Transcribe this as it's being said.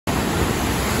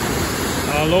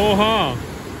Aloha.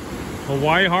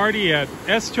 Hawaii Hardy at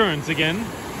S-Turns again.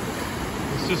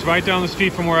 It's just right down the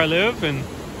street from where I live, and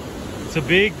it's a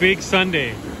big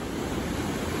Sunday.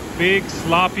 Big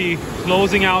sloppy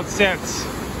closing out sets.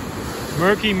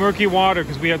 Murky water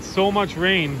because we had so much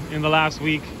rain in the last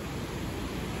week.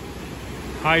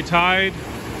 High tide.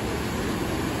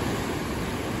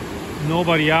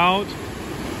 Nobody out.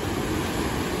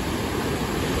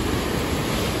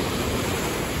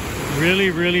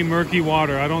 Really murky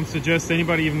water. I don't suggest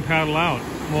anybody even paddle out.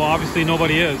 Well, obviously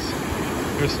nobody is.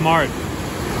 They're smart.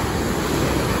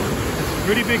 It's a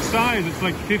pretty big size. It's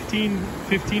like 15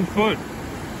 foot.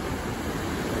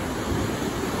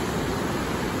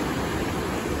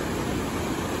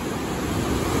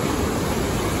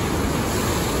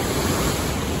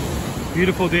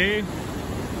 Beautiful day.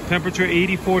 Temperature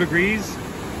 84 degrees.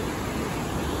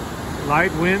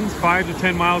 Light winds 5 to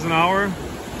 10 miles an hour.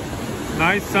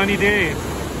 Nice sunny day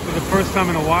for the first time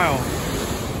in a while.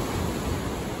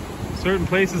 Certain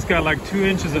places got like 2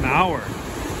 inches an hour.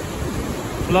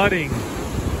 Flooding,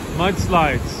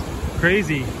 mudslides,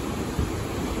 crazy.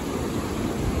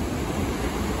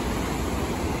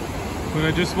 But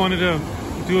I just wanted to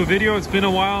do a video. It's been a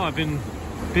while. I've been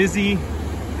busy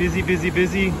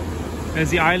as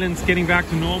the island's getting back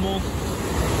to normal.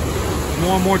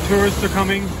 More and more tourists are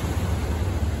coming.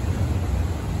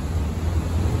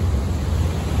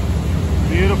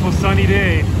 Beautiful sunny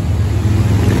day.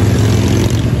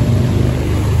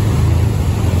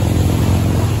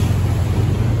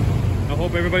 I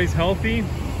hope everybody's healthy.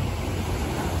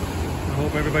 I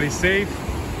hope everybody's safe.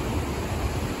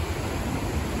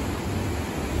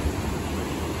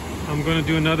 I'm going to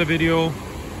do another video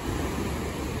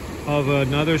of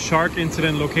another shark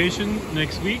incident location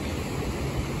next week.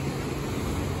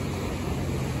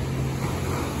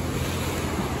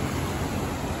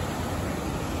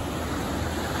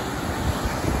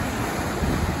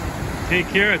 Take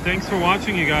care. Thanks for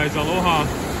watching, you guys. Aloha.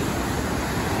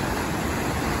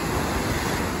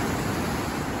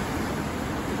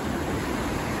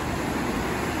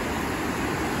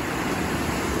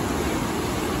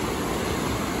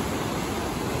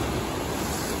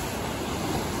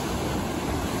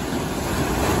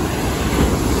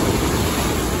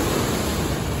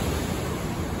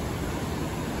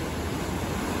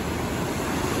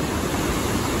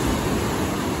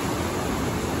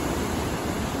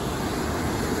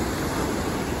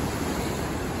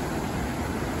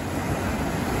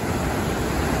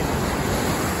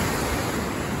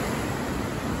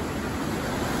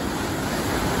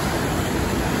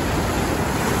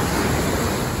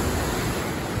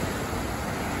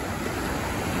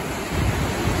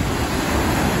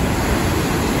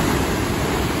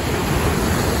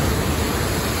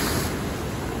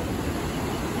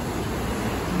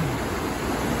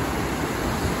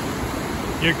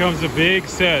 Here comes a big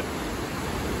set,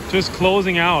 just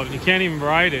closing out. You can't even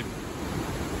ride it.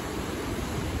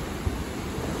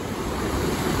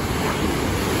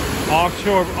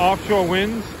 Offshore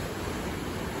winds.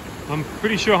 I'm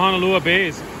pretty sure Honolulu Bay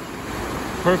is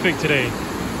perfect today.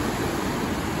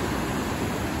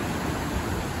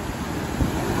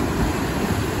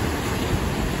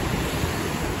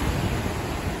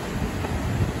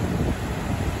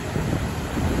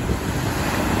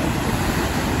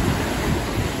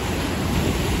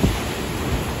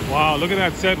 Wow, look at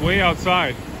that set way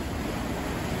outside.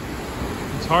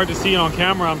 It's hard to see on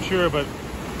camera, I'm sure, but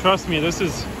trust me, this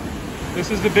is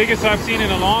the biggest I've seen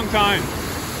in a long time.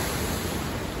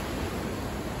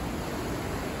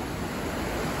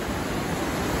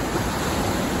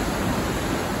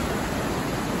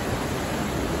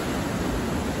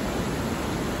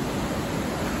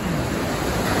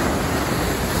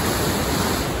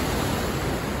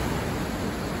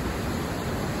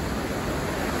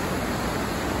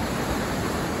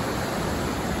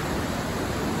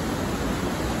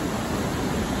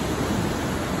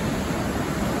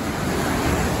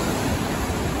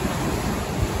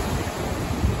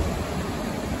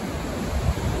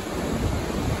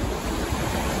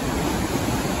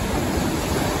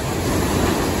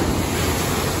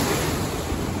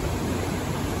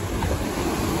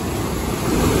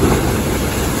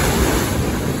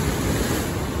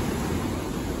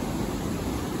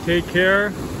 Take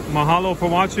care. Mahalo for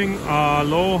watching.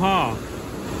 Aloha.